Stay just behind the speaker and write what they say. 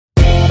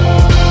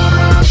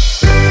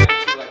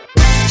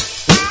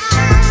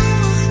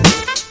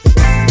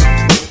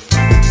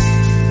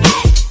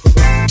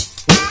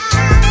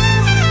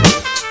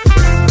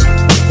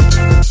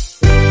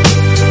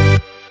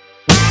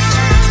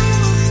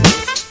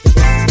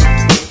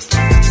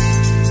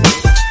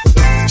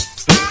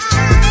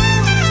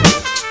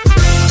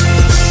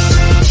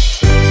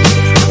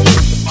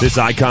This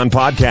Icon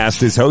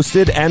podcast is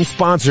hosted and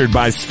sponsored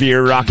by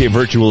Sphere Rocket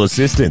Virtual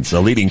Assistants,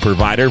 a leading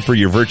provider for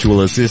your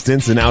virtual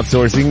assistants and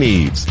outsourcing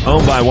needs.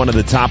 Owned by one of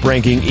the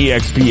top-ranking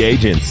EXP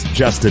agents,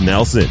 Justin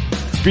Nelson.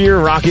 Sphere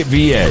Rocket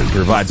VA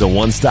provides a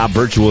one-stop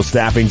virtual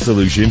staffing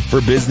solution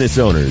for business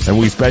owners, and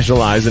we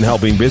specialize in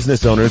helping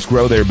business owners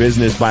grow their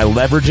business by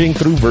leveraging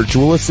through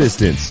virtual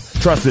assistants.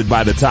 Trusted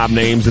by the top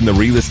names in the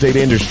real estate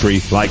industry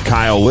like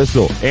Kyle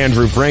Whistle,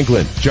 Andrew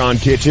Franklin, John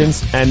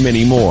Kitchens, and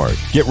many more.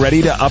 Get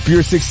ready to up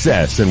your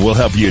success and we'll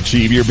help you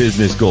achieve your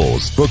business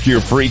goals. Book your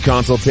free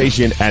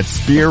consultation at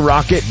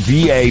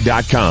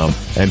sphererocketva.com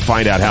and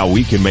find out how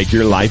we can make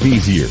your life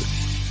easier.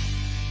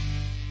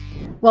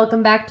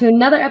 Welcome back to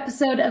another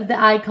episode of the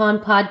Icon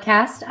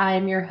Podcast. I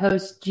am your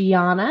host,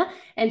 Gianna,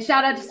 and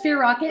shout out to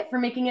Sphere Rocket for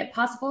making it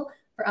possible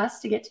for us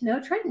to get to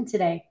know Trenton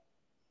today.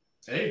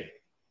 Hey.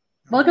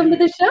 Welcome to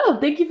the show.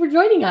 Thank you for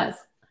joining us.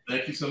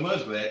 Thank you so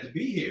much. Glad to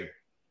be here.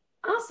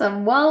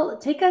 Awesome. Well,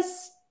 take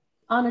us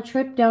on a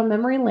trip down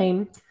memory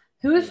lane.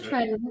 Who is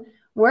Trenton?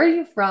 Where are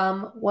you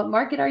from? What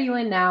market are you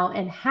in now?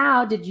 And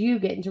how did you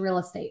get into real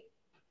estate?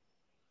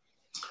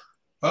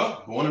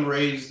 Well, born and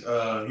raised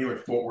here in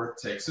Fort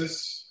Worth,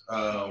 Texas.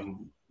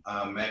 I'm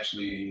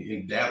actually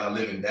in Dallas. I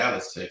live in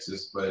Dallas,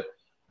 Texas, but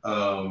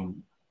I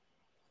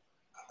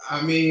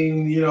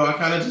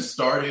kind of just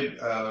started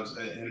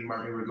in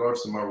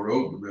regards to my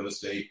road to real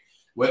estate.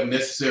 Wasn't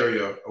necessarily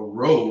a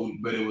road,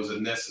 but it was a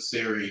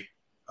necessary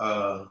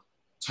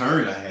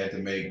turn I had to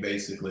make,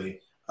 basically.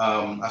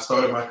 I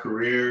started my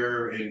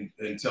career in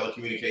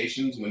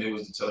telecommunications when it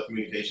was the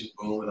telecommunications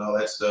boom and all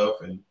that stuff.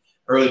 And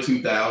early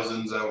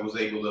 2000s, I was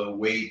able to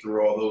wade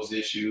through all those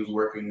issues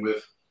working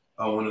with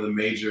one of the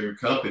major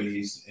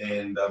companies,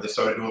 and they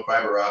started doing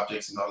fiber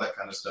optics and all that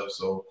kind of stuff.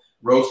 So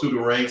rose through the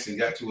ranks and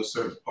got to a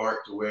certain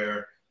part to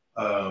where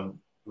it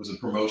was a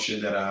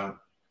promotion that I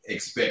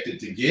expected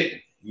to get,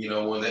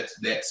 when that's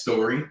that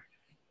story.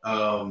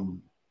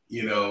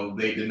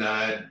 They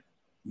denied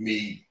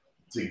me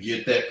to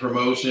get that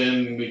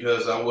promotion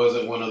because I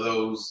wasn't one of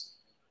those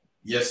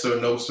yes sir,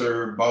 no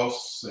sir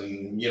boss.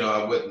 And,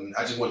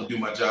 I just wanted to do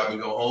my job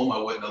and go home. I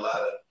wasn't a lot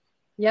of,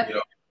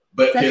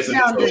 but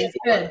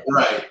good.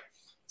 Right.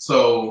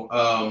 So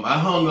I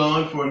hung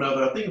on for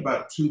another, I think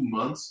about 2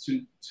 months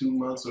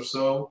or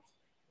so.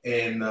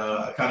 And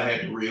I kind of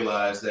had to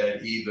realize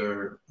that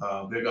either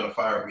they're going to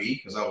fire me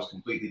because I was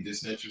completely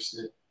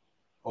disinterested,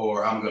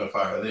 or I'm going to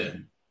fire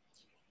them.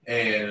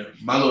 And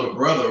my little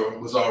brother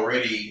was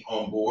already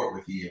on board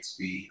with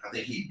EXP. I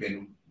think he'd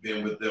been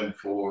with them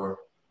for,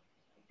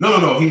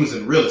 no, he was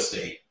in real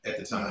estate at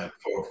the time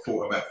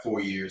for about 4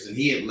 years. And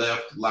he had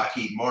left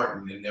Lockheed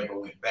Martin and never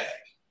went back.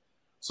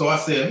 So I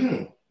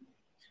said,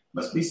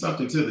 must be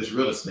something to this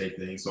real estate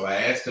thing. So I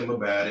asked him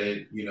about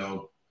it,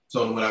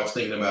 told him what I was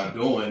thinking about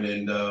doing.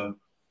 And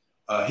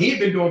he had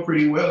been doing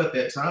pretty well at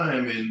that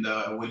time. And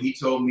when he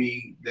told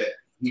me that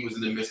he was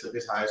in the midst of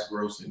his highest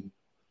grossing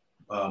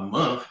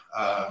month,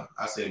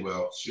 I said,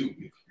 well, shoot,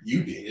 if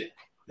you did it,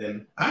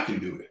 then I can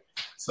do it.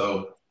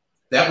 So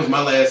that was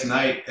my last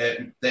night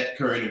at that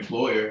current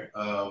employer.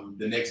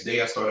 The next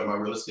day I started my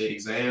real estate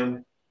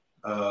exam.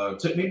 It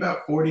took me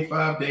about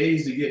 45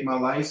 days to get my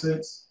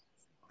license.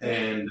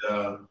 And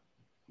I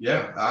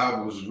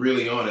was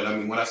really on it. I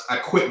mean, when I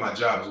quit my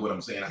job is what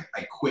I'm saying.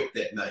 I quit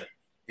that night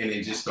and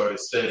then just started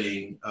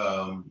studying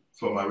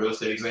for my real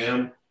estate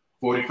exam.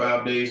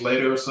 45 days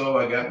later or so,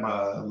 I got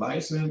my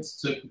license,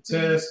 took the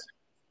test.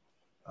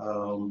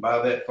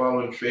 By that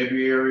following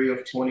February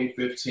of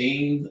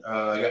 2015,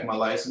 I got my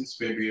license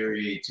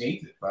February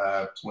 18th at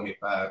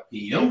 5:25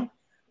 p.m.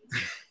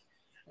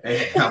 And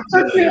I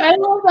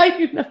love that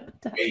you know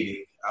that.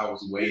 I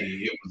was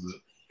waiting.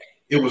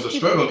 It was a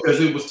struggle because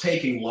it was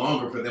taking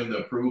longer for them to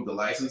approve the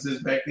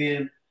licenses back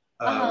then,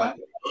 like a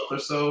month or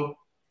so,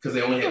 because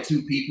they only had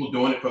 2 people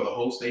doing it for the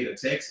whole state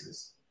of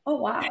Texas. Oh,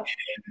 wow. I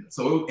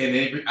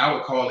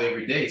would call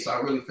every day. So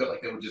I really felt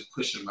like they were just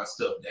pushing my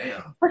stuff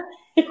down.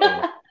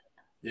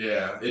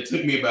 It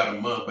took me about a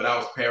month, but I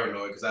was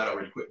paranoid because I'd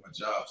already quit my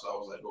job. So I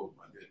was like, oh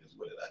my goodness,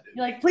 what did I do?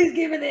 You're like, please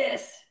give me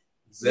this.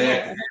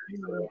 Exactly.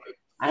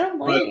 I don't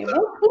blame you.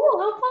 Oh,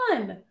 cool. How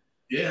fun.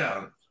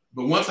 Yeah.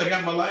 But once I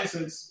got my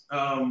license,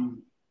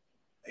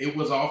 it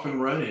was off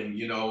and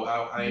running.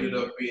 I ended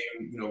up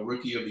being,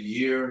 rookie of the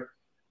year.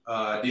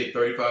 I did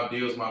 35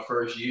 deals my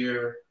first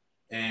year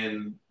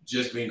and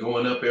just been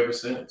going up ever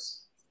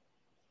since.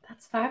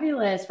 That's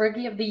fabulous.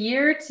 Rookie of the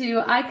year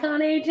to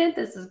Icon agent.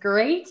 This is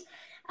great.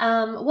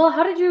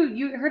 How did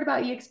you heard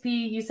about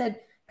EXP? You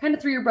said kind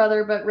of through your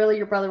brother, but really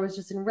your brother was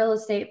just in real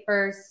estate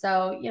first.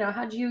 So,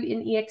 how did you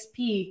in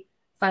EXP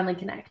finally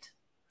connect?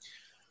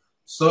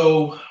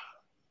 So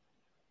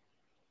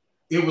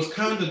it was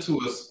kind of to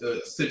a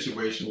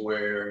situation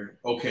where,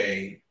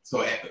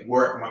 so at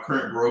work, my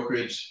current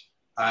brokerage,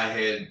 I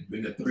had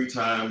been a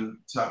 3-time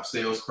top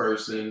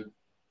salesperson.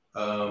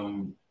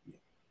 I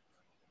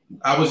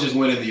was just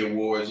winning the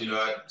awards,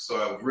 I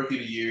was rookie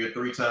of the year,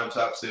 3-time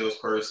top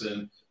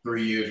salesperson,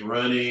 3 years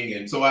running.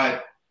 And so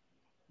I,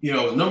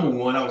 number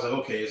one, I was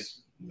like,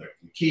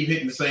 keep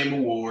hitting the same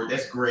award.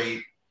 That's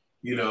great.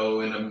 you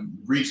know, and I'm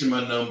reaching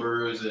my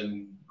numbers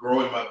and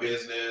growing my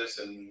business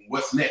and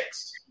what's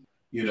next,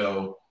 you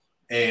know.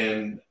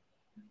 And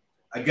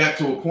I got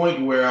to a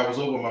point where I was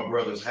over my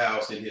brother's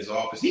house in his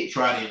office. He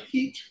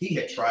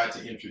had tried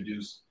to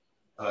introduce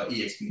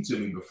EXP to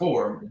me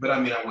before, but I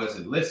mean, I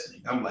wasn't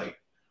listening. I'm like,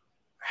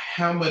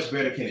 how much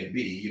better can it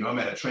be? You know, I'm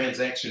at a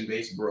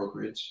transaction-based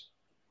brokerage.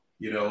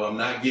 You know, I'm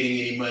not getting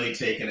any money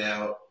taken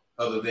out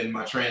other than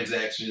my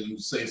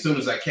transactions. So as soon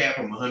as I cap,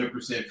 I'm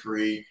 100%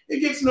 free. It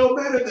gets no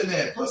better than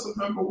that. Plus I'm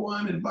number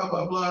one and blah,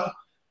 blah, blah.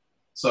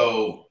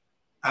 So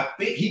I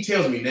think he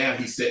tells me now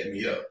he's setting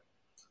me up.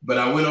 But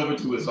I went over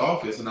to his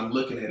office and I'm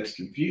looking at his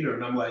computer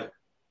and I'm like,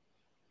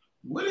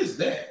 what is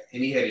that?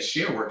 And he had his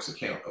ShareWorks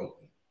account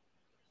open.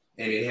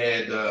 And it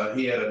had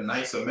he had a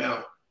nice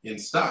amount in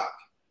stock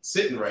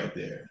sitting right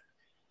there.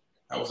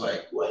 I was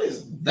like, what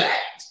is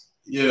that?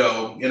 You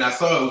know, and I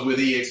saw it was with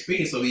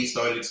EXP, so he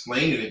started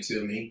explaining it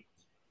to me.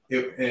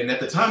 And at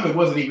the time, it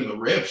wasn't even the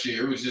rev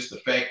share. It was just the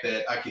fact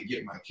that I could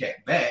get my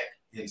cap back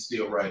and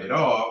still write it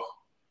off.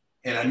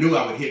 And I knew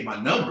I would hit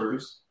my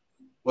numbers.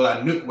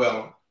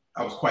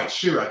 I was quite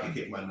sure I could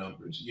hit my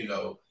numbers, you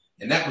know.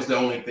 And that was the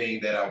only thing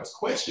that I was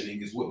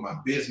questioning is with my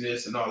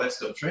business and all that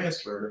stuff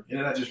transfer. And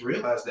then I just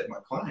realized that my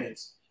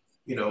clients,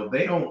 you know,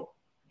 they don't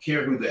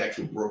care who the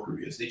actual broker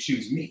is. They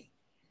choose me.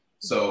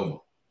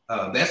 So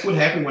that's what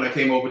happened when I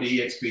came over to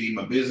EXP.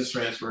 My business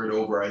transferred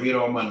over. I hit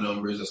all my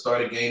numbers. I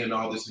started gaining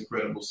all this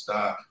incredible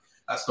stock.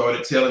 I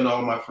started telling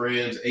all my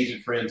friends,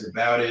 agent friends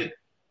about it.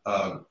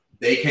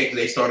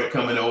 They started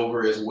coming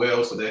over as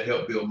well. So that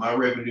helped build my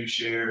revenue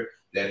share.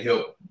 That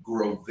helped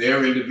grow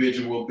their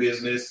individual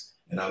business.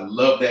 And I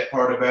love that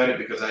part about it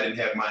because I didn't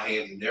have my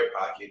hands in their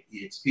pocket.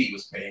 EXP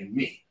was paying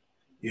me,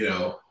 you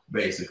know,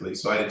 basically.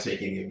 So I didn't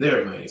take any of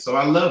their money. So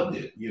I loved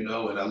it, you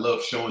know, and I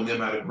love showing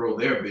them how to grow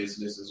their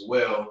business as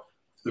well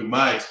through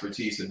my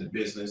expertise in the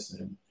business.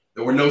 And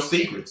there were no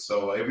secrets.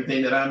 So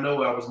everything that I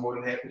know, I was more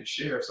than happy to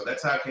share. So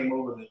that's how I came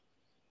over to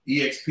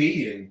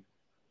EXP and,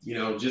 you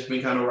know, just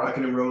been kind of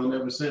rocking and rolling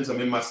ever since. I'm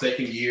in my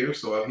second year,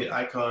 so I've hit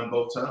Icon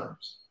both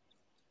times.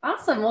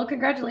 Awesome. Well,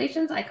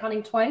 congratulations.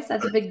 Iconing twice.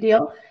 That's a big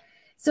deal.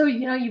 So,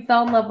 you know, you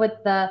fell in love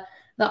with the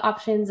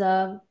options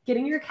of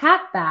getting your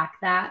cap back,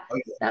 that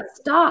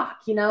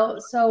stock, you know.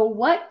 So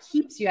what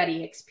keeps you at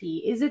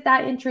EXP? Is it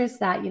that interest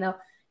that, you know,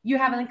 you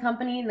have in the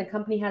company and the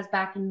company has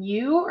back in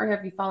you, or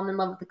have you fallen in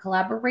love with the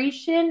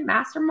collaboration,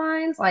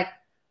 masterminds? Like,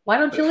 why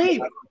don't you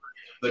leave?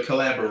 The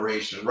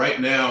collaboration.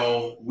 Right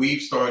now,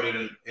 we've started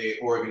an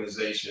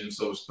organization.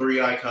 So it's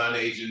 3 Icon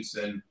agents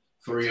and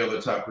 3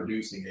 other top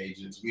producing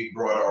agents. We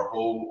brought our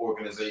whole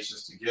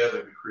organizations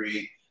together to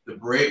create the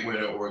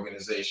Breadwinner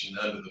organization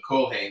under the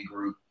Colhane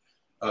Group.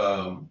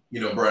 You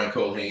know, Brian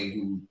Colhane,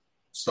 who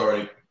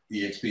started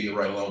EXP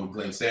right along with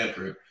Glenn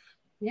Sanford.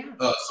 Yeah.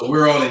 So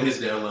we're all in his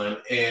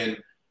downline. And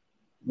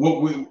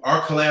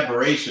our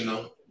collaboration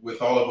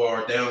with all of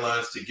our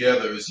downlines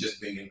together has just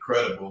been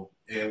incredible.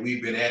 And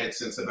we've been at it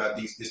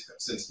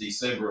since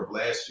December of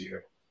last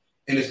year.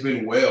 And it's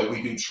been well.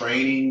 We do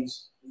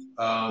trainings.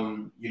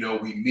 You know,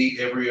 we meet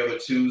every other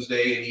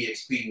Tuesday in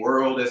EXP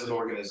World as an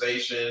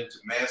organization to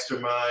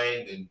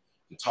mastermind and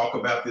to talk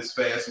about this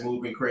fast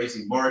moving,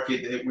 crazy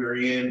market that we're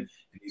in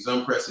these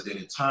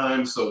unprecedented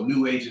times. So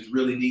new agents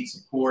really need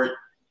support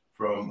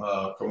from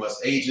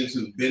us agents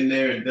who've been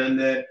there and done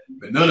that,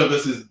 but none of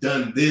us has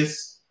done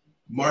this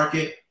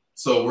market.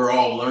 So we're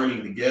all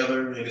learning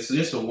together. And it's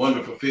just a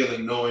wonderful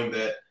feeling knowing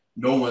that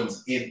no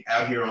one's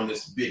out here on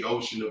this big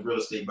ocean of real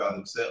estate by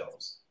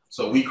themselves.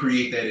 So we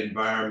create that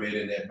environment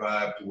and that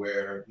vibe to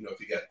where, you know, if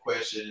you got a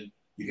question,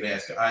 you can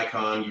ask an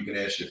Icon, you can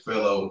ask your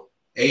fellow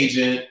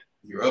agent,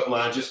 your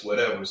upline, just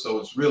whatever. So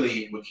it's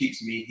really what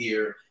keeps me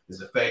here is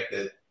the fact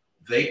that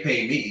they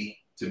pay me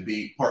to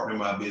be partner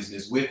my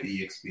business with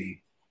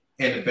EXP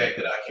and the fact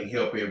that I can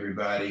help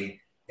everybody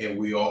and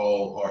we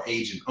all are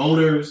agent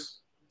owners.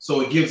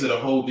 So it gives it a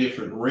whole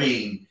different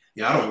ring.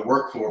 You know, I don't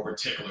work for a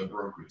particular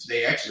brokerage.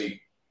 They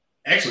actually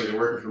they're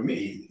working for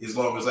me as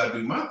long as I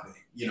do my thing,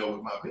 you know,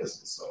 with my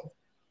business. So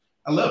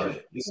I love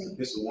it.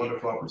 It's a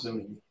wonderful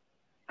opportunity.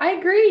 I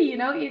agree. You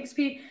know,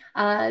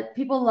 EXP,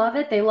 people love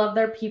it. They love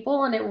their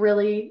people, and it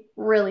really,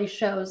 really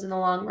shows in the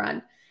long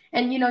run.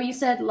 And, you know, you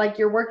said like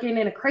you're working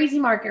in a crazy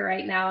market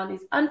right now in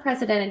these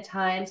unprecedented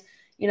times.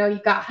 You know,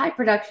 you've got high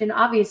production,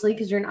 obviously,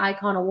 because you're an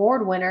Icon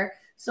Award winner.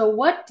 So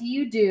what do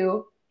you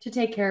do to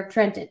take care of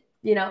Trenton?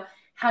 You know,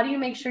 how do you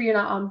make sure you're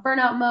not on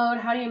burnout mode?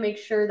 How do you make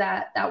sure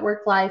that that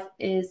work life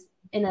is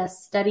in a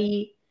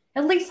steady,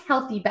 at least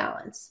healthy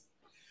balance?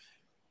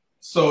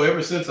 So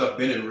ever since I've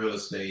been in real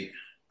estate,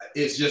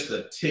 it's just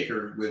a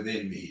ticker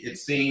within me. It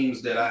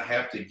seems that I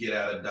have to get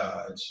out of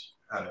Dodge,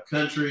 out of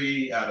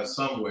country, out of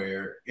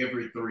somewhere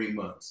every 3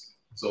 months.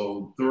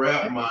 So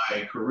throughout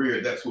my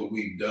career, that's what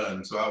we've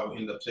done. So I would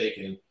end up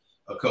taking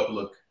a couple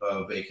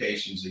of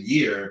vacations a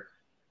year.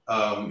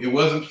 It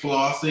wasn't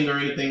flossing or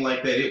anything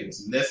like that. It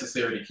was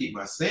necessary to keep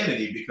my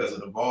sanity because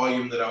of the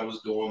volume that I was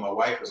doing. My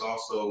wife was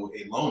also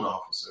a loan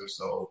officer.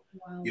 So,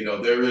 you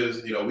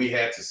know, we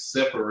had to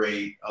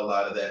separate a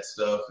lot of that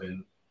stuff.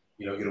 And,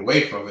 get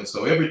away from it.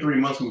 So every 3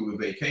 months we would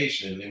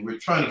vacation, and we're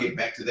trying to get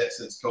back to that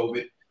since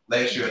COVID.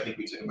 Last year, I think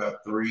we took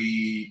about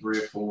three or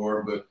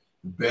four, but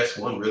the best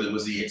one really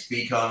was the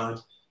EXP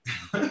Con.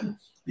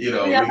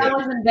 Yeah, that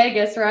was in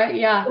Vegas, right?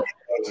 Yeah. That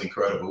was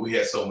incredible. We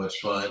had so much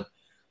fun.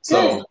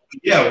 So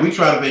yeah, we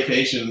try to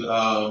vacation,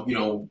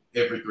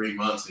 every 3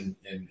 months and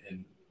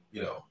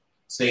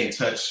stay in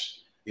touch.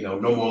 No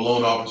more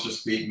loan officers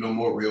speak, no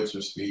more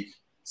realtors speak,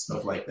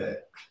 stuff like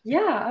that.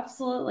 Yeah,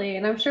 absolutely.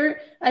 And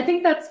I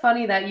think that's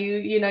funny that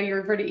you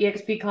refer to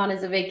EXP Con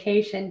as a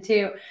vacation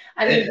too.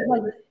 I mean,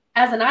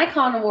 as an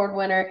Icon Award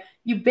winner,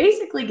 you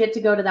basically get to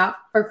go to that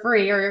for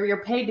free, or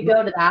you're paid to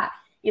go to that,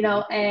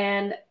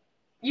 and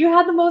you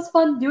had the most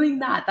fun doing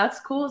that. That's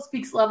cool. It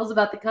speaks levels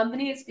about the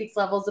company. It speaks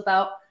levels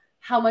about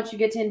how much you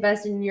get to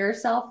invest in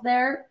yourself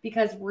there,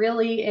 because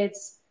really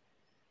it's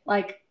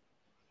like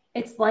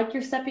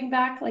you're stepping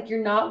back, like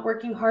you're not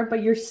working hard,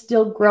 but you're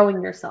still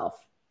growing yourself.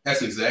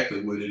 That's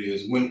exactly what it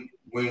is. When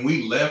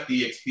we left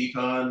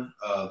EXPCon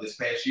this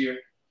past year,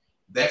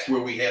 that's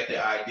where we had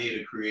the idea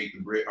to create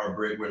our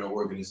breadwinner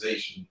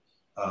organization,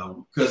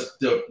 because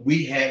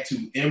we had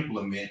to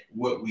implement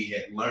what we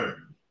had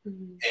learned,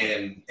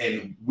 and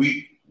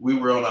we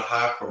were on a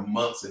high for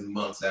months and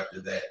months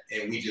after that,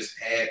 and we just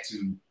had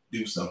to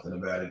do something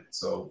about it.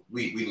 So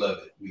we love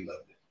it. We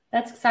loved it.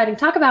 That's exciting.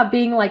 Talk about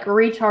being like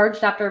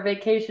recharged after a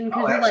vacation,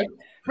 because you're like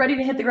ready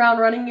to hit the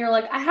ground running. You're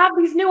like, I have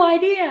these new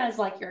ideas.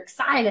 Like, you're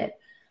excited.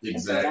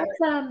 Exactly.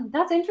 So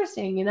that's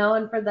interesting,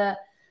 and for the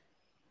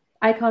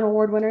Icon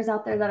Award winners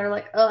out there that are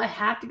like, oh, I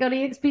have to go to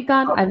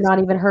EXPCon. I've not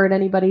even heard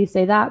anybody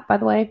say that, by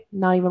the way.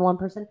 Not even one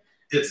person.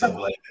 It's a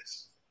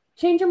blast.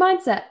 Change your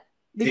mindset,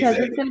 because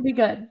it's going to be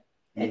good.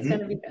 It's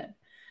going to be good.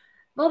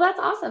 Well, that's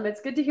awesome. It's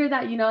good to hear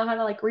that you know how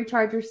to like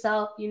recharge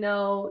yourself. You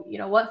know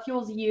what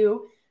fuels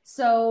you.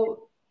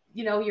 So,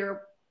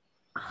 you're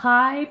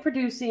high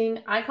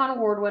producing Icon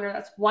Award winner.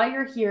 That's why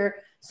you're here.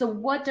 So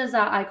what does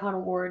that Icon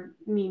Award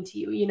mean to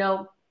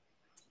you?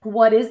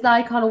 What is the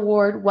Icon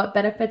Award? What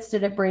benefits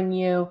did it bring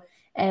you?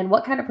 And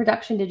what kind of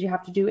production did you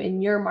have to do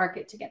in your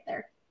market to get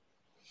there?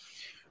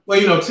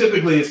 Well,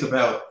 typically it's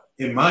about,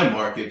 in my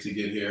market to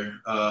get here,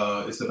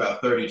 it's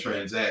about 30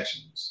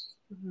 transactions.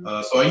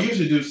 So I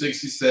usually do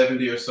 60,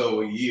 70 or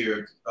so a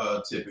year,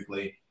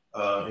 typically,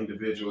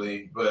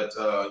 individually. But,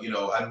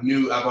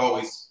 I've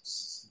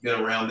always been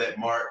around that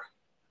mark.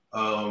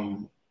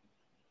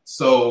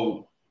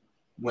 So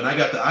when I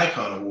got the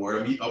Icon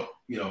Award,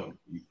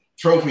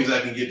 trophies,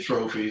 I can get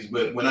trophies,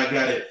 but when I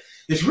got it,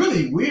 it's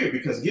really weird,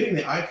 because getting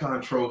the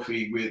Icon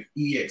trophy with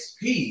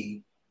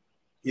EXP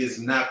is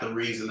not the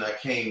reason I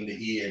came to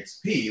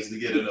EXP, is to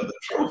get another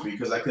trophy,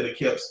 because I could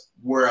have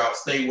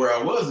stayed where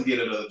I was to get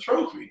another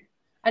trophy.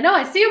 I know,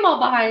 I see them all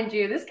behind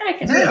you. This guy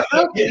can earn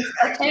trophies,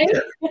 okay?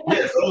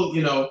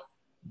 So,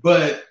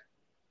 but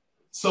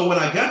so when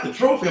I got the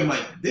trophy, I'm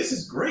like, this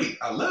is great.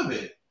 I love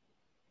it.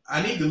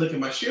 I need to look at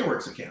my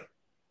ShareWorks account,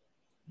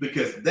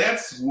 because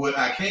that's what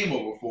I came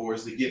over for,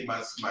 is to get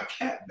my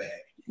cap back.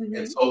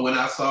 And so when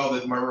I saw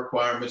that my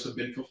requirements have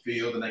been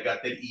fulfilled, and I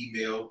got that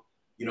email,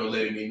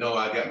 letting me know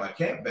I got my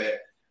cap back,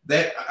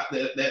 that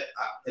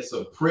it's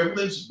a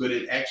privilege, but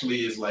it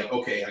actually is like,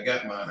 okay, I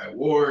got my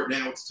award.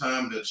 Now it's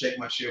time to check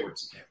my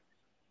ShareWorks account.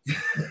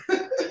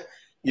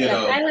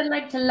 I would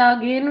like to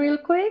log in real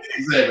quick.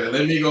 Exactly.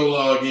 Let me go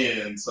log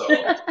in. So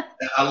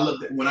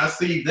when I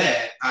see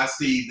that,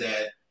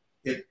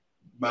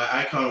 my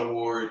Icon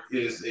Award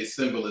is a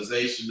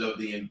symbolization of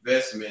the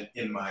investment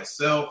in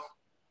myself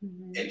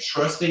and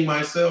trusting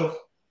myself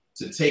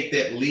to take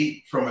that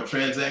leap from a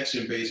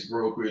transaction-based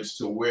brokerage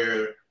to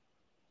where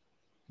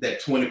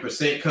that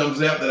 20% comes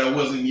out that I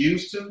wasn't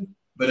used to,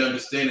 but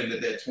understanding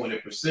that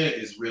 20%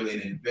 is really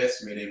an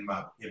investment in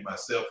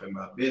myself and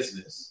my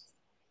business.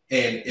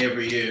 And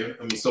every year,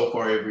 so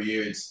far every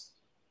year,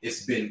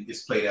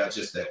 it's played out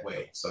just that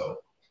way. So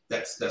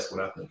that's what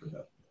I think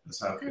about.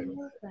 That's how I feel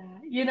about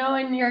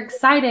it. And you're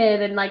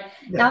excited, and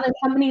now the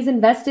company's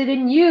invested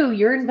in you,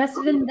 you're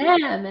invested in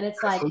them, and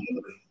it's like,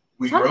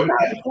 we talk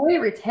about employee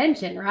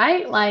retention,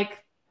 right?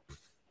 Like,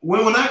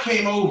 when I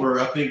came over,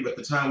 I think at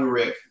the time we were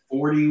at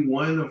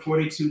 41 or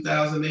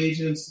 42,000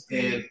 agents,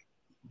 and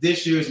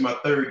this year is my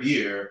third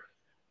year,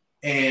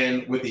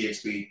 and with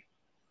EXP,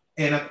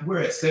 and we're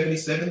at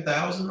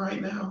 77,000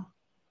 right now.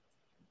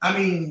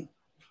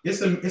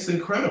 It's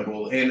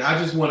incredible, and I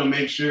just want to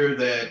make sure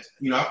that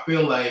I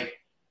feel like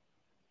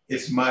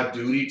it's my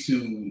duty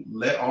to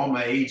let all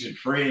my agent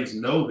friends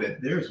know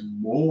that there's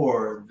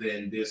more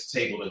than this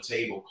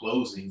table-to-table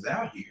closings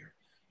out here.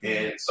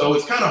 And so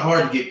it's kind of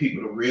hard to get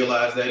people to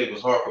realize that. It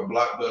was hard for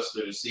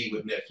Blockbuster to see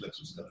what Netflix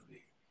was going to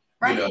be.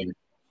 Right.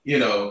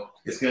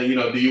 It's going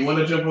to, do you want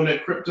to jump on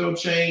that crypto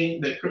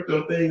chain, that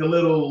crypto thing a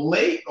little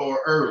late or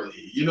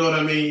early? You know what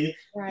I mean?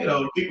 Right.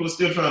 People are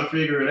still trying to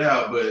figure it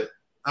out, but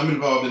I'm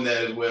involved in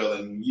that as well.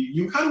 And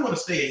you kind of want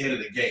to stay ahead of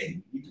the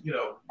game,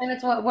 And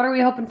it's what are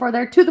we hoping for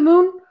there? To the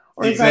moon?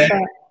 Or exactly.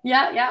 Is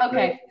that yeah,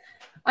 okay.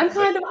 I'm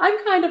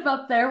kind of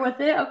up there with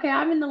it. Okay,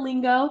 I'm in the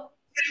lingo.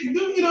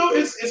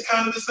 It's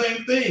kind of the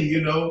same thing,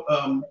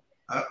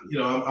 I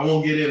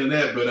won't get into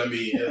that, but I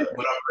mean, when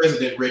our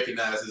president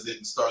recognizes it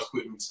and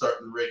starting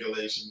the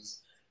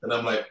regulations, and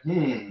I'm like,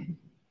 we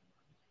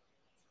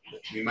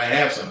might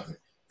have something.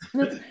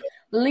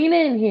 Lean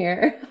in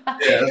here.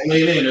 Yeah, let's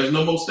lean in. There's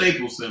no more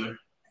Staples Center.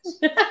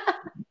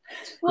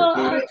 Well,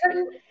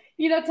 Trenton,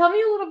 tell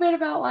me a little bit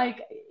about,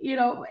 like,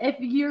 if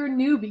you're a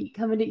newbie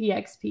coming to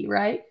EXP,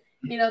 right?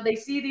 They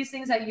see these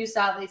things that you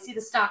saw. They see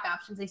the stock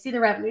options. They see the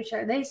revenue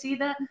share. They see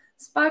the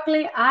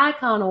Sparkly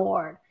Icon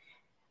Award.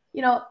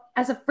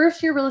 As a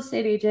first-year real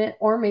estate agent,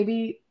 or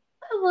maybe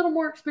a little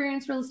more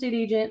experienced real estate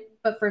agent,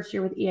 but first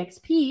year with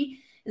EXP,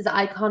 is the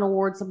Icon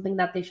Award something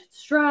that they should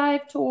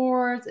strive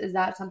towards? Is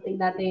that something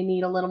that they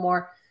need a little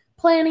more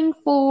planning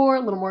for, a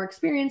little more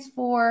experience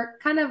for?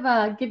 Kind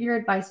of give your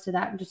advice to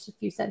that in just a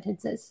few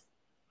sentences.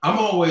 I'm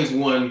always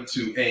one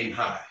to aim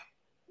high.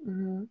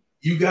 Mm-hmm.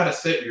 You got to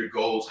set your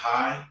goals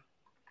high.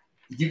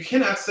 You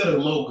cannot set a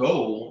low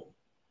goal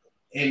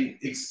and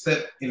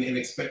expect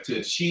to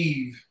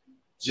achieve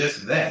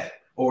just that.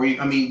 Or,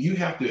 you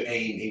have to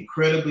aim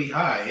incredibly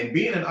high. And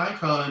being an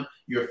icon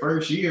your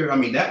first year,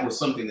 that was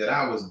something that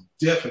I was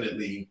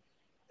definitely,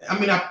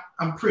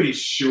 I'm pretty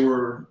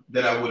sure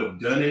that I would have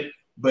done it,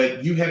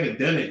 but you haven't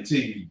done it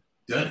until you've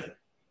done it.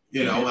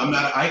 I'm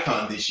not an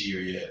icon this year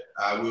yet.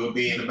 I will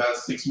be in about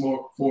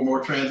 4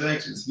 more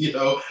transactions, Get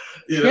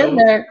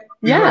there.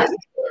 Yeah. Right.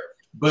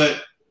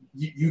 But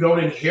you don't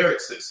inherit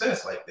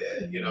success like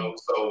that,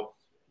 So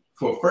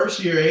for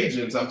first year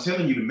agents, I'm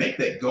telling you to make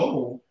that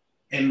goal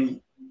and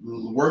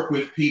work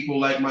with people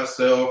like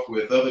myself,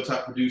 with other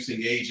top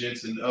producing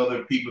agents and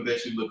other people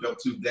that you look up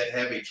to that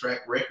have a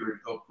track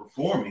record of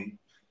performing,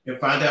 and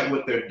find out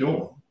what they're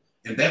doing.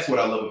 And that's what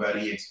I love about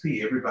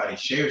EXP. Everybody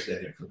shares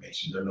that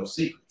information. There are no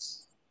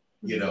secrets.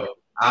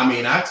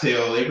 I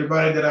tell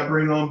everybody that I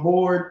bring on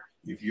board,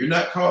 if you're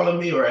not calling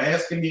me or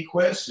asking me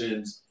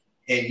questions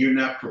and you're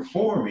not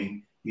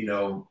performing,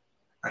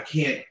 I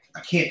can't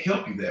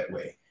help you that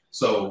way.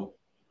 So,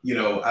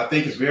 I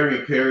think it's very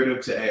imperative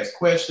to ask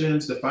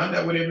questions, to find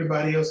out what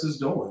everybody else is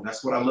doing.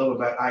 That's what I love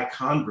about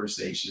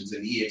iConversations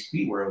in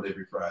EXP world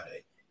every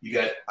Friday. You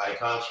got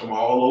icons from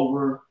all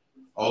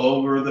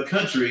over the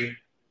country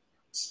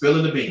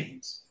spilling the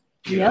beans.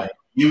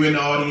 You in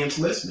the audience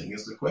listening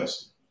is the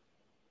question.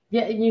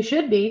 Yeah, and you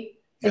should be.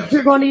 If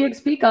you're going to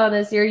EXP on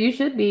this year, you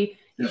should be.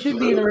 You should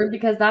be in the room,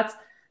 because that's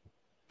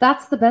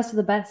the best of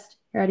the best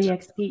here at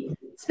EXP.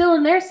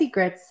 Spilling their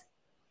secrets,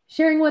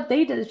 sharing what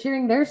they did,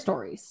 sharing their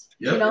stories.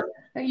 Yep.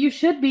 You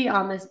should be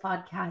on this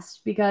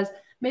podcast, because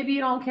maybe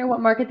you don't care what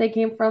market they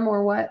came from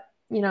or what,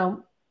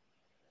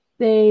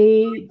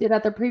 they did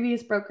at their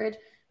previous brokerage,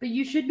 but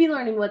you should be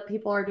learning what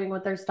people are doing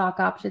with their stock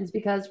options,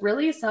 because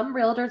really some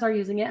realtors are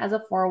using it as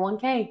a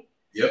 401k.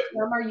 Yep.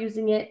 Some are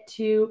using it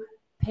to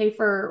pay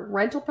for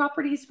rental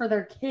properties for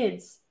their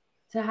kids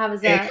to have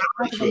as a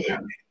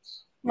income.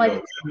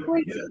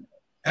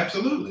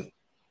 Absolutely.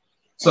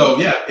 So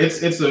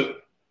it's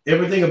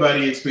everything about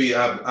EXP.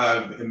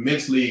 I've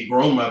immensely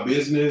grown my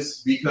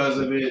business because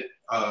of it.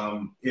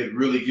 It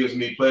really gives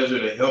me pleasure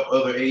to help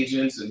other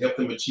agents and help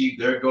them achieve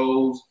their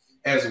goals,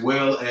 as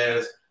well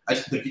as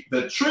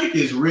the trick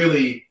is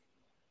really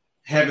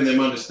having them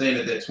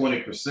understand that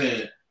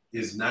 20%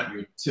 is not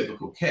your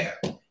typical cap.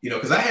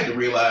 Because I had to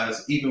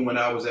realize, even when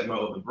I was at my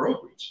other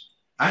brokerage,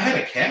 I had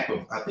a cap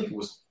of, I think it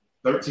was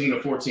 13 or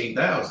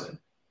 14,000.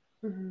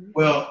 Mm-hmm.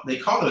 Well, they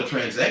call it a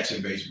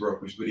transaction-based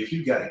brokerage, but if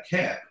you got a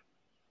cap,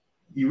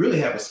 you really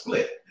have a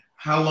split.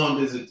 How long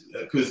does it?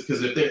 Because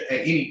if there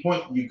at any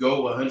point you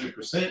go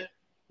 100%,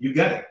 you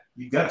got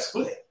to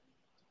split.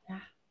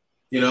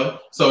 Yeah.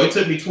 So it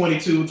took me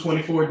 22,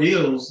 24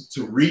 deals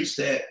to reach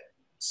that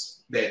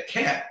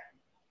cap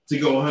to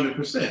go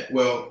 100%.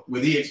 Well,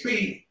 with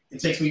EXP, it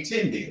takes me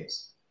 10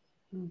 deals.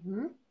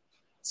 Mm-hmm.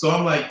 So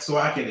I'm like, so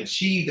I can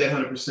achieve that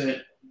 100%,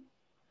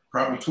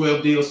 probably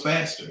 12 deals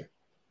faster.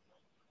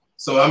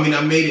 So, I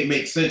made it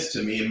make sense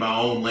to me in my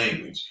own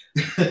language.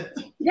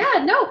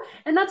 Yeah, no.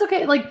 And that's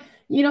okay. Like,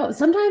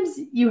 sometimes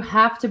you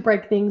have to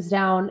break things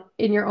down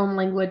in your own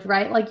language,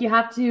 right? Like, you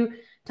have to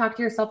talk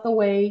to yourself the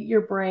way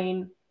your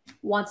brain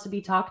wants to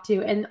be talked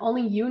to. And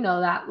only you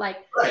know that. Like,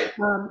 right.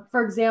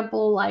 For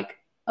example, like,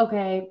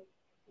 okay,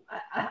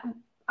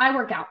 I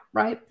work out,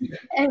 right? Yeah.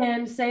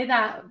 And say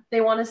that they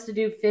want us to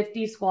do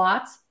 50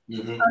 squats.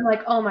 Mm-hmm. I'm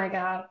like, oh my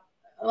God,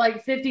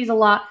 like 50 is a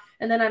lot.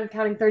 And then I'm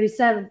counting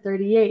 37,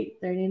 38,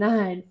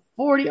 39,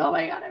 40. Oh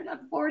my God, I've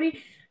done 40.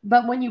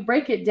 But when you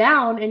break it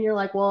down and you're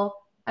like, well,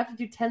 I have to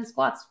do 10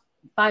 squats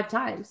 5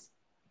 times.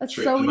 That's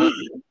so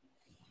easy.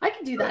 I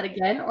can do that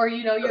again. Or,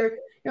 you're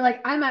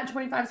like, I'm at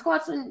 25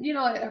 squats and,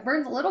 it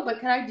burns a little, but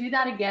can I do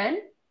that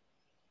again?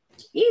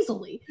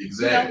 Easily.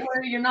 Exactly.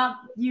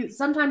 Where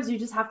sometimes you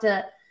just have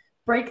to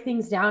break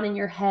things down in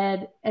your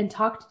head and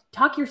talk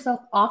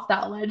yourself off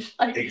that ledge.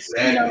 Like,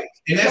 exactly.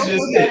 And that's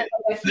just it.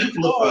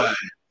 Simplify.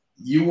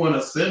 You want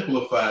to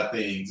simplify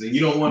things, and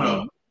you don't want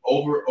to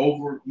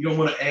you don't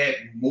want to add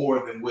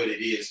more than what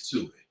it is to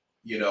it.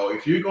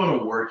 If you're going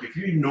to work, if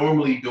you're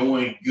normally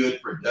doing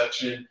good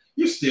production,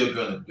 you're still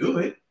going to do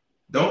it.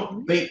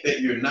 Don't think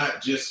that you're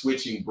not just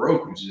switching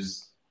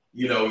brokerages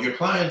your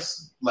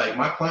clients, like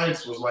my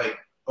clients was like,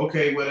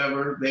 okay,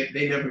 whatever.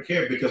 They never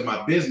cared because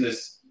my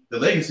business, the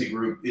Legacy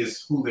Group,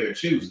 is who they're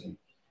choosing.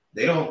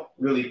 They don't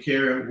really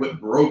care what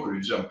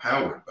brokerage I'm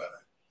powered by.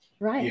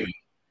 Right.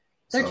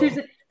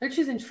 They're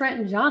choosing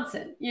Trenton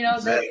Johnson,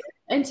 exactly.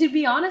 And to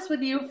be honest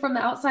with you, from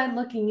the outside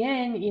looking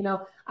in,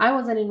 I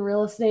wasn't in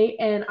real estate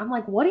and I'm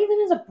like, what even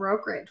is a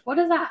brokerage? What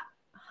is that?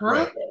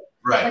 Huh?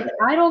 Right. Like,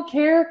 I don't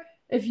care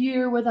if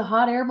you're with a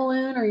hot air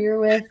balloon or you're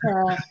with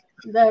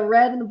the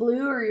red and the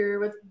blue or you're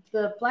with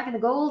the black and the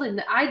gold.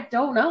 And I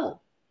don't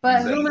know.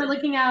 But who am I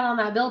looking at on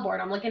that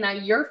billboard? I'm looking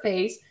at your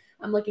face.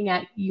 I'm looking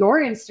at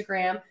your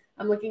Instagram.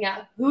 I'm looking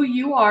at who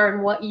you are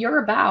and what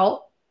you're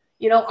about.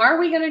 Are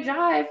we going to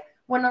jive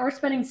when we're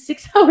spending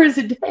 6 hours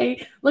a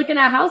day looking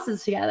at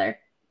houses together?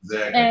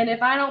 Exactly. And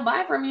if I don't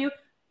buy from you,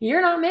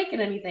 you're not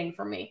making anything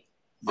from me.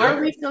 Yep. Are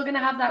we still going to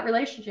have that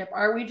relationship?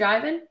 Are we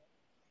driving?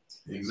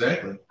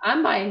 Exactly.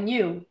 I'm buying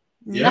you,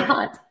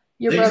 not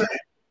your broker.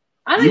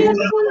 I don't even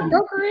know what a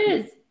broker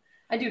is.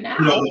 I do now.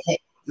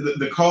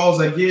 The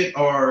calls I get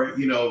are,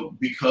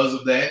 because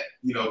of that,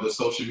 the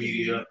social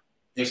media,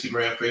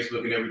 Instagram,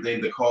 Facebook, and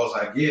everything. The calls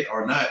I get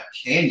are not,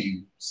 can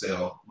you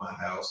sell my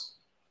house?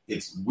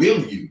 It's, will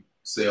you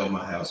sell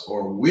my house,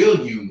 or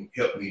will you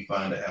help me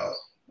find a house?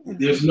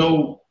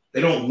 They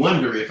don't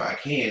wonder if I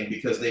can,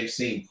 because they've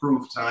seen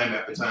proof time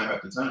after time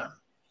after time.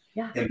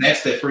 Yeah. And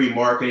that's that free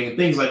marketing and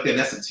things like that.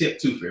 That's a tip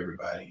too for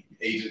everybody.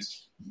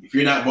 Agents, if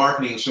you're not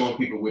marketing and showing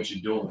people what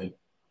you're doing,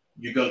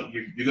 you're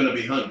gonna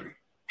be hungry.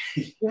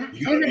 Yeah.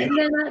 And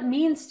then that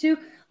means too,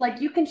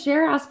 like, you can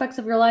share aspects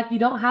of your life. You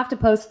don't have to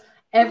post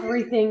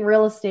everything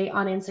real estate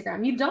on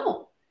Instagram. You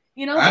don't.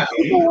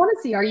 People want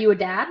to see, are you a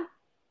dad?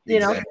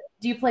 Exactly.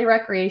 Do you play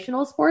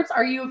recreational sports?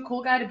 Are you a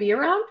cool guy to be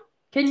around?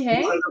 Can you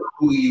hang?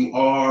 Who you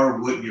are,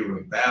 what you're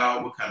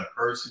about, what kind of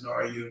person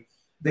are you?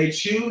 They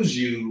choose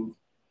you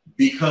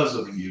because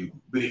of you.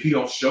 But if you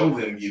don't show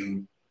them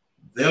you,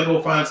 they'll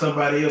go find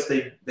somebody else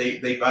they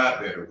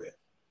vibe better with.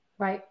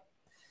 Right.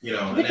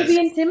 It can be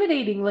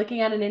intimidating looking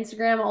at an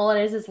Instagram. All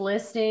it is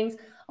listings.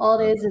 All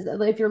it is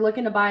if you're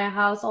looking to buy a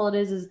house, all it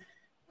is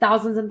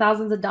thousands and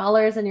thousands of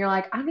dollars. And you're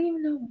like, I don't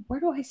even know, where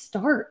do I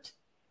start?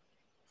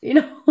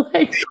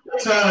 Like the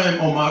only time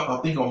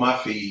on my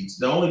feeds,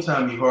 the only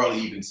time you hardly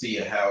even see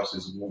a house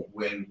is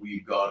when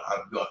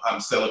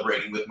I'm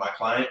celebrating with my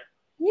client.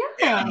 Yeah.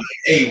 And I'm like,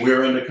 hey,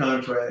 we're under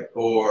contract,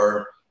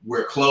 or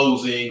we're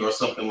closing, or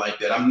something like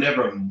that. I'm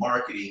never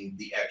marketing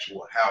the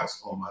actual house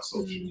on my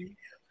social media,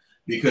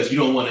 because you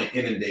don't want to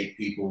inundate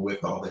people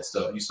with all that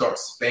stuff. You start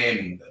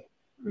spamming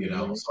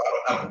them, so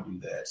I don't do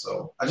that.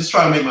 So I just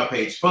try to make my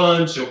page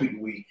fun, show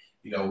people we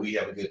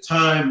have a good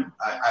time.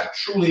 I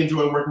truly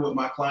enjoy working with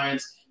my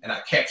clients, and I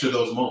capture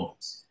those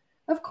moments.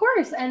 Of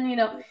course. And,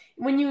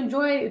 when you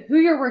enjoy who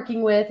you're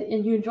working with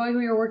and you enjoy who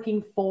you're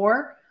working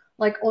for,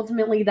 like,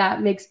 ultimately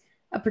that makes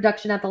a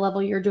production at the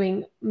level you're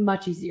doing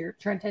much easier,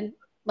 Trenton.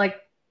 Like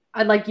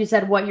you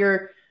said, you're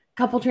a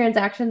couple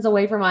transactions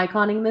away from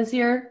iconing this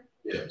year.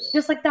 Yes.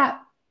 Just like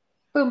that.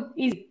 Boom.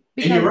 Easy.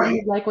 Because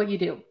you like what you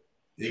do.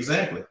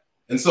 Exactly.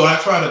 And so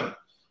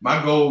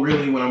my goal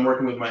really when I'm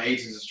working with my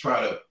agents is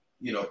try to,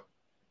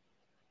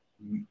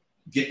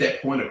 get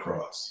that point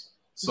across.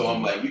 So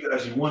I'm like, you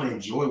guys, you want to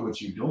enjoy what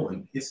you're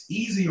doing. It's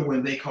easier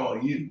when they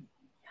call you.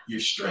 You're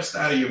stressed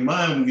out of your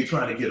mind when you're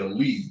trying to get a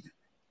lead.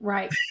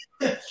 Right.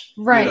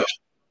 Right.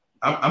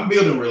 I'm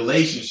building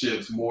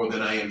relationships more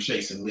than I am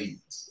chasing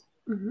leads.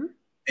 Mm-hmm.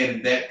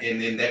 And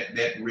then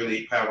that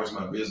really powers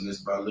my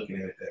business by looking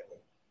at it that way.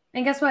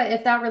 And guess what?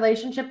 If that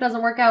relationship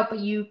doesn't work out, but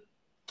you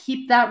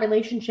keep that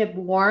relationship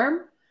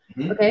warm,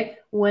 okay,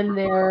 when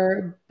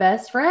their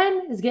best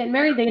friend is getting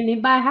married, they need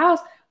to buy a house.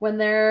 When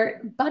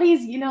their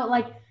buddies,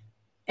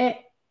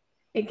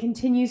 it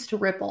continues to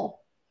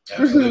ripple.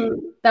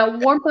 Absolutely. That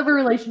warmth of a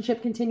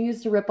relationship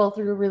continues to ripple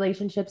through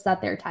relationships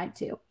that they're tied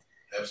to.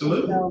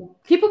 Absolutely. So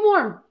keep them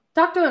warm.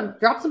 Talk to them.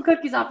 Drop some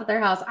cookies off at their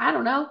house. I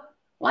don't know.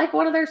 Like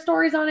one of their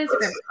stories on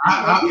Instagram.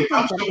 If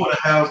I'm showing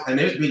a house, and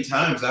there's been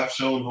times I've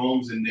shown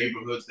homes in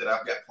neighborhoods that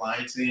I've got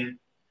clients in.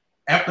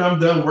 After I'm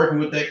done working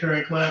with that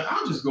current client,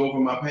 I'll just go over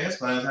my past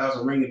client's house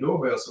and ring the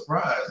doorbell.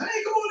 Surprise.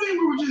 Hey, come on in.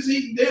 We were just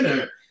eating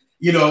dinner.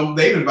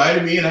 They've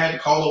invited me, and I had to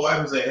call the wife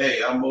and say,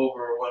 hey, I'm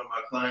over at one of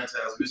my clients'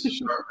 house, Mr.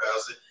 Sharp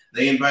house.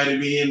 They invited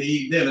me in to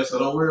eat dinner, so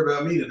don't worry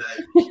about me tonight.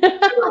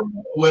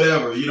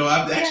 Whatever.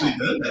 I've actually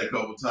done that a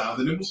couple of times,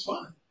 and it was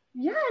fun.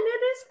 Yeah, and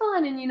it is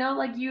fun. And,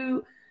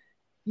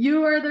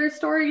 you are their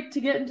story to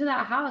get into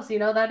that house.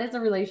 That is a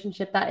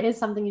relationship. That is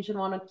something you should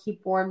want to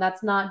keep warm.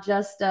 That's not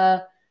just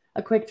a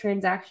quick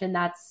transaction.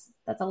 That's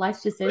a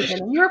life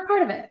decision, and you're a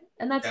part of it,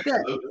 and that's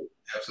good.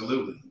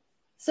 Absolutely.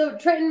 So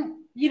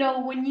Trenton,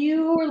 when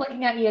you were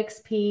looking at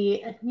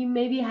EXP, you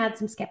maybe had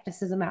some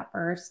skepticism at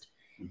first,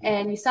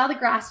 and you saw the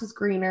grass was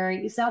greener.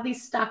 You saw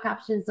these stock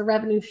options, the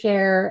revenue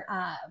share,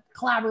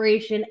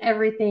 collaboration,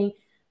 everything.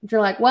 And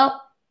you're like,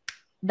 well,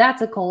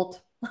 that's a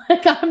cult.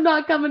 Like, I'm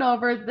not coming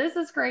over. This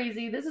is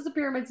crazy. This is a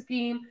pyramid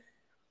scheme.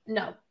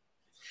 No.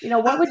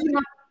 What would you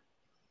have?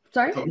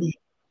 Sorry?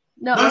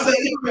 No, I'm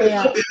saying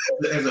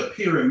it as a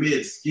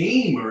pyramid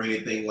scheme or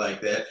anything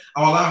like that.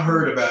 All I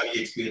heard about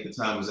EXP at the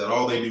time was that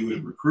all they do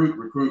is recruit.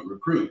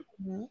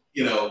 Mm-hmm.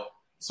 You know,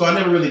 so I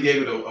never really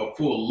gave it a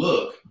full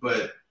look.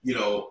 But, you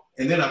know,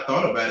 and then I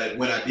thought about it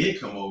when I did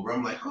come over.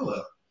 I'm like, hold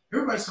up.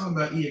 Everybody's talking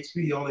about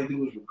EXP. All they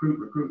do is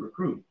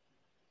recruit.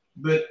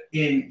 But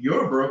in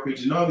your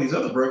brokerage and all these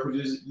other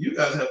brokerages, you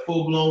guys have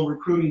full-blown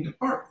recruiting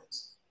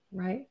departments.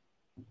 Right.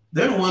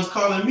 They're the ones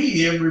calling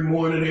me every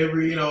morning,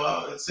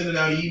 sending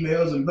out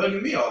emails and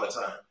bugging me all the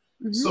time.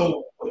 Mm-hmm.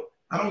 So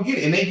I don't get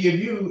it. And they give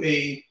you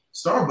a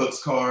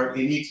Starbucks card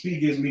and EXP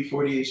gives me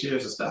 48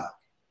 shares of stock.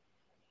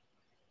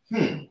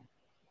 You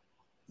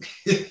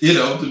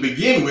know, to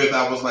begin with,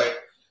 I was like,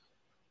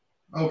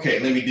 okay,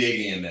 let me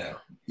dig in now.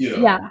 You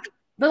know. Yeah.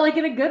 But like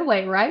in a good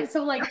way, right?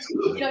 So like,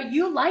 absolutely. You know,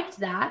 you liked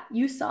that,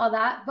 you saw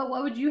that, but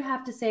what would you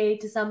have to say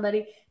to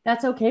somebody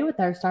that's okay with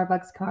their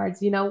Starbucks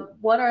cards? You know,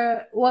 what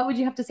would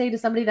you have to say to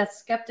somebody that's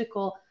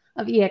skeptical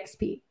of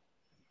EXP?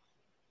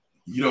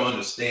 You don't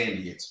understand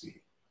EXP.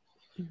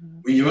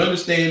 Mm-hmm. When you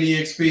understand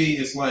EXP,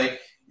 it's like,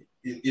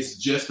 it's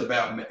just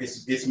about,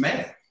 it's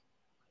math.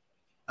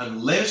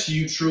 Unless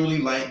you truly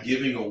like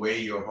giving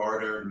away your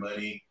hard-earned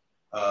money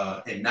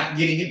and not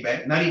getting it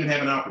back, not even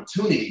having an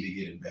opportunity to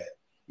get it back.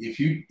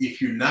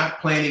 If you're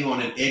not planning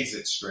on an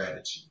exit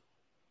strategy,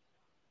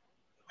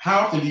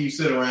 how often do you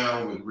sit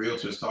around with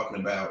realtors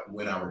talking about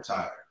when I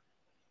retire?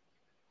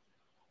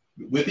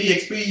 With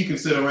EXP, you can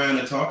sit around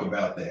and talk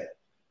about that,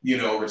 you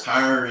know,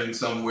 retiring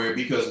somewhere,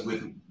 because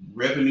with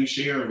revenue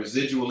share and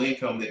residual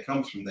income that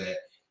comes from that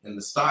and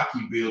the stock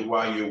you build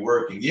while you're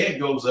working, yeah, it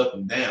goes up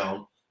and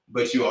down,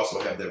 but you also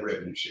have that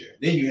revenue share.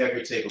 Then you have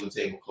your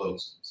table-to-table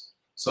closings.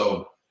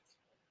 So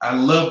I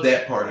love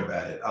that part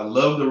about it. I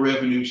love the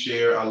revenue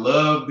share. I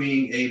love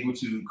being able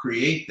to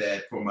create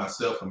that for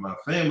myself and my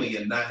family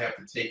and not have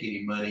to take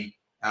any money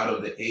out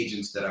of the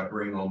agents that I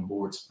bring on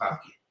board's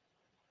pocket.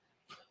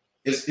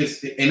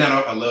 And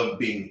I love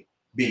being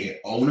an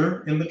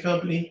owner in the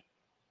company.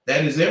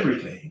 That is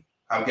everything.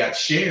 I've got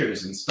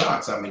shares and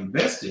stocks. I'm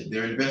invested.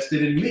 They're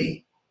invested in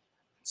me.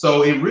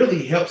 So it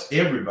really helps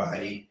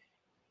everybody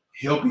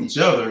help each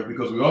other,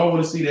 because we all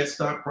want to see that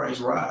stock price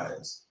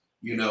rise.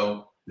 You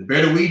know, the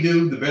better we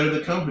do, the better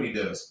the company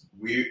does.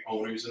 We're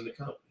owners in the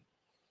company.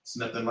 It's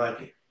nothing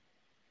like it.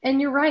 And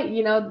you're right.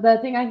 You know, the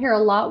thing I hear a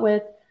lot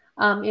with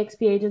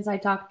EXP agents I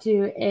talk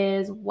to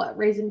is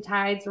raising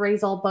tides,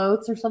 raise all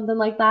boats or something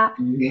like that.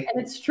 Mm-hmm.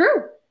 And it's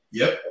true.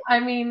 Yep. I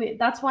mean,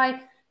 that's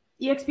why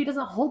EXP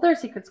doesn't hold their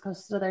secrets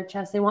close to their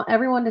chest. They want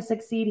everyone to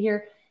succeed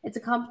here. It's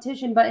a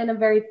competition, but in a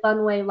very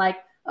fun way. Like,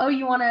 oh,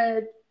 you want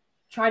to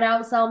try to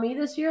outsell me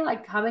this year?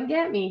 Like, come and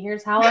get me.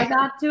 Here's how I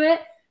got to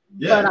it.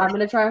 Yeah. But I'm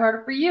going to try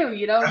harder for you.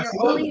 You know, absolutely.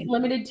 You're only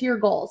limited to your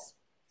goals.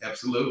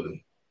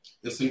 Absolutely.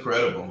 It's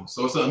incredible.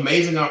 So it's an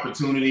amazing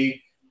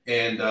opportunity.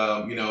 And,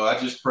 you know, I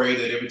just pray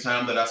that every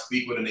time that I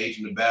speak with an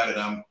agent about it,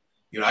 I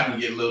can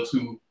get a little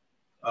too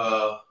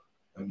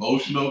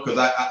emotional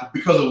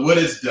because of what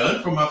it's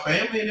done for my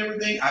family and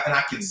everything.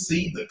 I can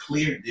see the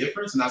clear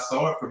difference. And I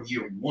saw it from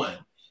year one.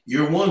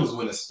 Year one was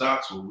when the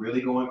stocks were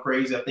really going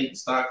crazy. I think the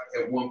stock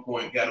at one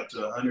point got up to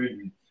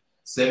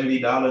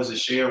 $170 a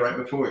share right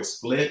before it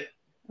split.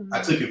 Mm-hmm.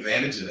 I took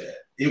advantage of that.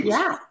 It was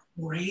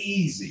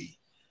crazy.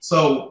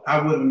 So I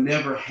would have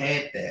never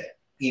had that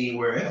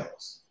anywhere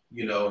else,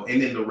 you know,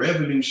 and then the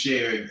revenue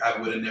share,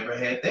 I would have never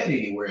had that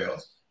anywhere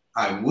else.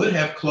 I would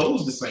have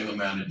closed the same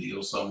amount of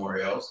deals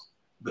somewhere else,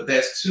 but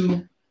that's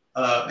two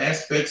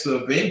aspects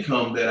of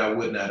income that I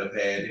would not have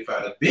had if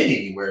I'd have been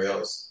anywhere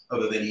else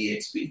other than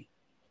EXP.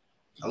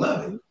 I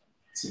love it.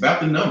 It's about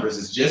the numbers.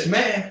 It's just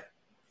math.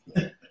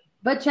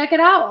 But check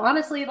it out.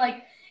 Honestly,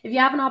 like, if you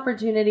have an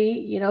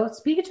opportunity, you know,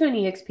 speak to an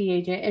EXP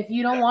agent. If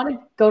you don't want to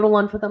go to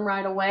lunch with them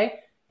right away,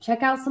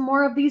 check out some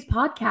more of these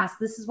podcasts.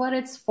 This is what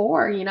it's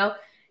for, you know.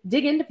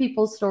 Dig into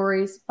people's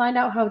stories, find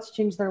out how it's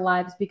changed their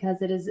lives,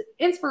 because it is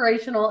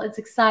inspirational, it's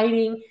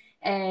exciting,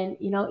 and,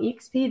 you know,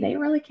 EXP, they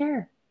really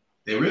care.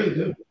 They really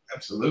do.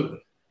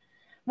 Absolutely.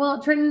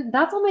 Well, Trenton,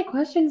 that's all my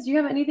questions. Do you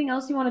have anything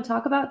else you want to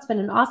talk about? It's been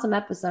an awesome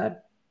episode.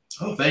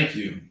 Oh, thank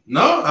you.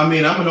 No, I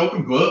mean, I'm an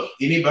open book.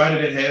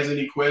 Anybody that has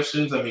any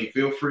questions, I mean,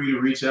 feel free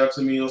to reach out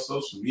to me on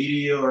social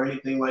media or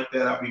anything like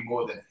that. I'll be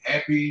more than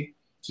happy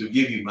to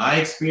give you my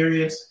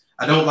experience.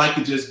 I don't like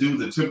to just do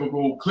the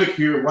typical click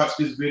here, watch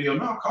this video.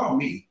 No, call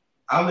me.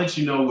 I'll let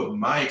you know what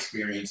my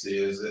experience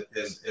is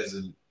as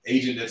an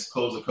agent that's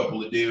closed a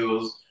couple of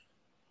deals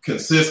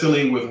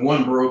consistently with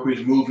one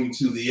brokerage moving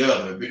to the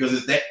other,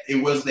 because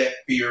it was that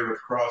fear of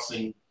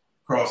crossing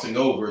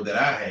over that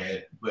I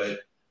had,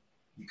 but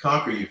you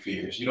conquer your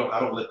fears. I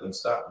don't let them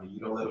stop me. You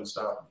don't let them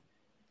stop me.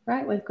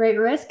 Right. With great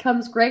risk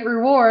comes great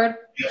reward.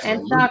 Absolutely.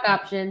 And stock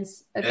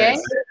options. Okay.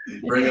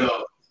 Exactly. Bring it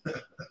on.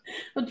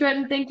 Well,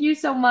 Trenton, thank you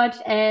so much.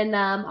 And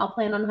I'll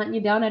plan on hunting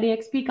you down at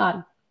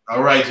EXPCon.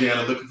 All right,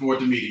 Gianna. Looking forward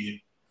to meeting you.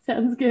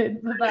 Sounds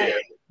good. Bye-bye. Yeah.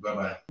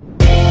 Bye-bye.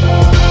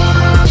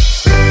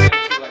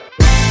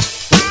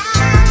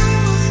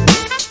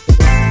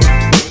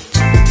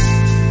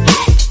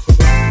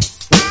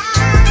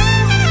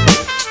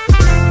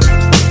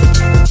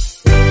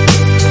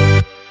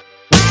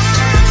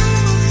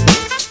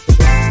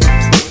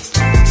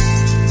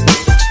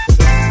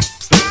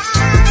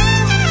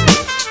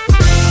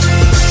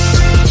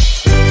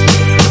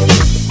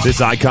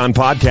 This Icon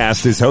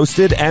podcast is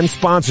hosted and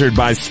sponsored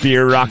by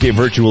Sphere Rocket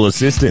Virtual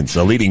Assistants,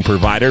 a leading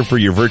provider for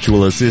your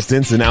virtual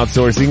assistants and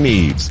outsourcing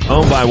needs.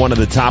 Owned by one of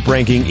the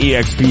top-ranking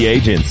EXP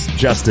agents,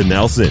 Justin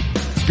Nelson.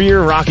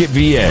 Sphere Rocket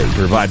VA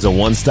provides a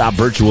one-stop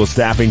virtual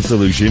staffing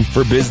solution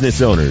for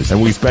business owners,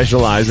 and we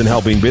specialize in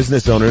helping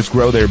business owners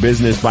grow their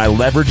business by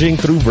leveraging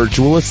through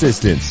virtual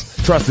assistants.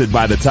 Trusted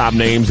by the top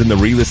names in the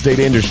real estate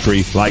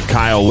industry like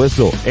Kyle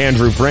Whistle,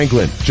 Andrew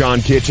Franklin,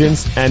 John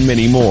Kitchens, and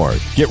many more.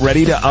 Get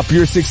ready to up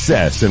your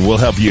success and we'll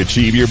help you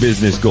achieve your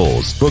business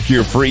goals. Book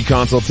your free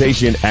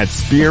consultation at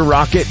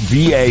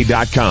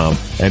sphererocketva.com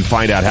and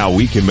find out how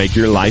we can make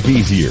your life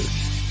easier.